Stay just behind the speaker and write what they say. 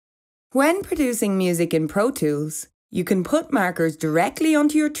When producing music in Pro Tools, you can put markers directly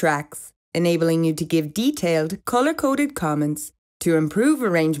onto your tracks, enabling you to give detailed, color-coded comments to improve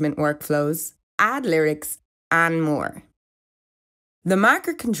arrangement workflows, add lyrics, and more. The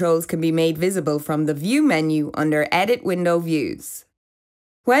marker controls can be made visible from the View menu under Edit Window Views.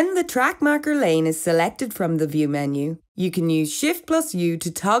 When the track marker lane is selected from the View menu, you can use Shift+U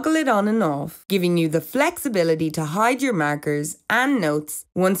to toggle it on and off, giving you the flexibility to hide your markers and notes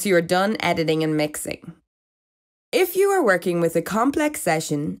once you are done editing and mixing. If you are working with a complex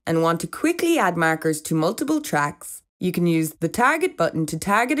session and want to quickly add markers to multiple tracks, you can use the Target button to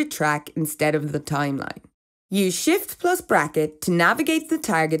target a track instead of the timeline. Use Shift+bracket to navigate the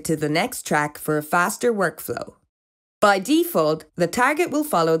target to the next track for a faster workflow. By default, the target will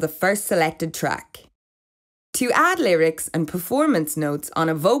follow the first selected track. To add lyrics and performance notes on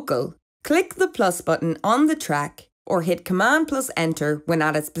a vocal, click the plus button on the track or hit Command+Enter when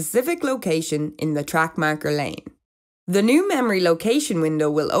at a specific location in the track marker lane. The new memory location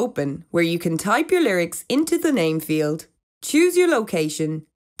window will open where you can type your lyrics into the name field, choose your location,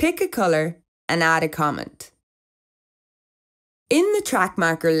 pick a color, and add a comment. In the track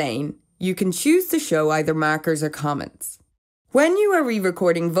marker lane, you can choose to show either markers or comments. When you are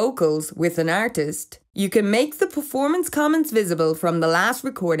re-recording vocals with an artist, you can make the performance comments visible from the last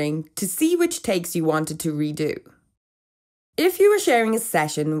recording to see which takes you wanted to redo. If you are sharing a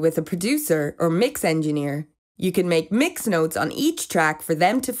session with a producer or mix engineer, you can make mix notes on each track for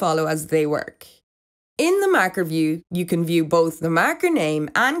them to follow as they work. In the marker view, you can view both the marker name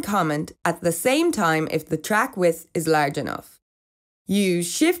and comment at the same time if the track width is large enough.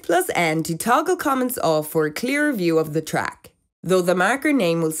 Use Shift+N to toggle comments off for a clearer view of the track, though the marker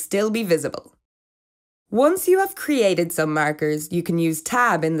name will still be visible. Once you have created some markers, you can use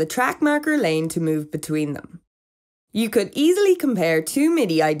Tab in the track marker lane to move between them. You could easily compare two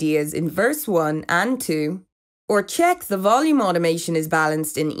MIDI ideas in verse 1 and 2, or check the volume automation is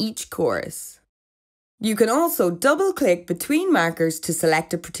balanced in each chorus. You can also double-click between markers to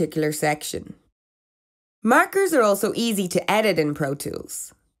select a particular section. Markers are also easy to edit in Pro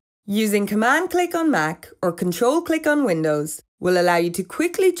Tools. Using Command-click on Mac or Control-click on Windows will allow you to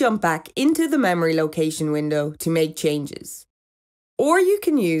quickly jump back into the memory location window to make changes. Or you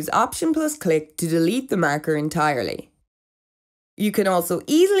can use Option+Click to delete the marker entirely. You can also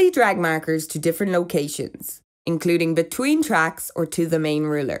easily drag markers to different locations, including between tracks or to the main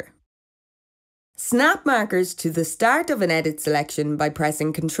ruler. Snap markers to the start of an edit selection by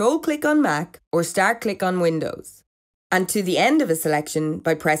pressing Control-click on Mac or Start-click on Windows, and to the end of a selection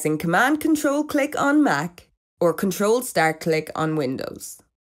by pressing Command-Control-click on Mac or Control-Start-click on Windows.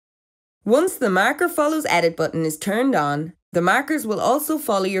 Once the Marker Follows Edit button is turned on, the markers will also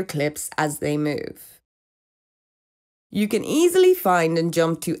follow your clips as they move. You can easily find and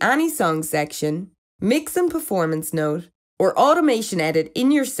jump to any song section, mix and performance note, or automation edit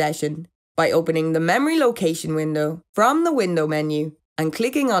in your session by opening the memory location window from the window menu and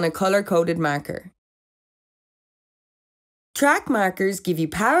clicking on a color-coded marker. Track markers give you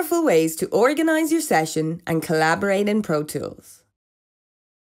powerful ways to organize your session and collaborate in Pro Tools.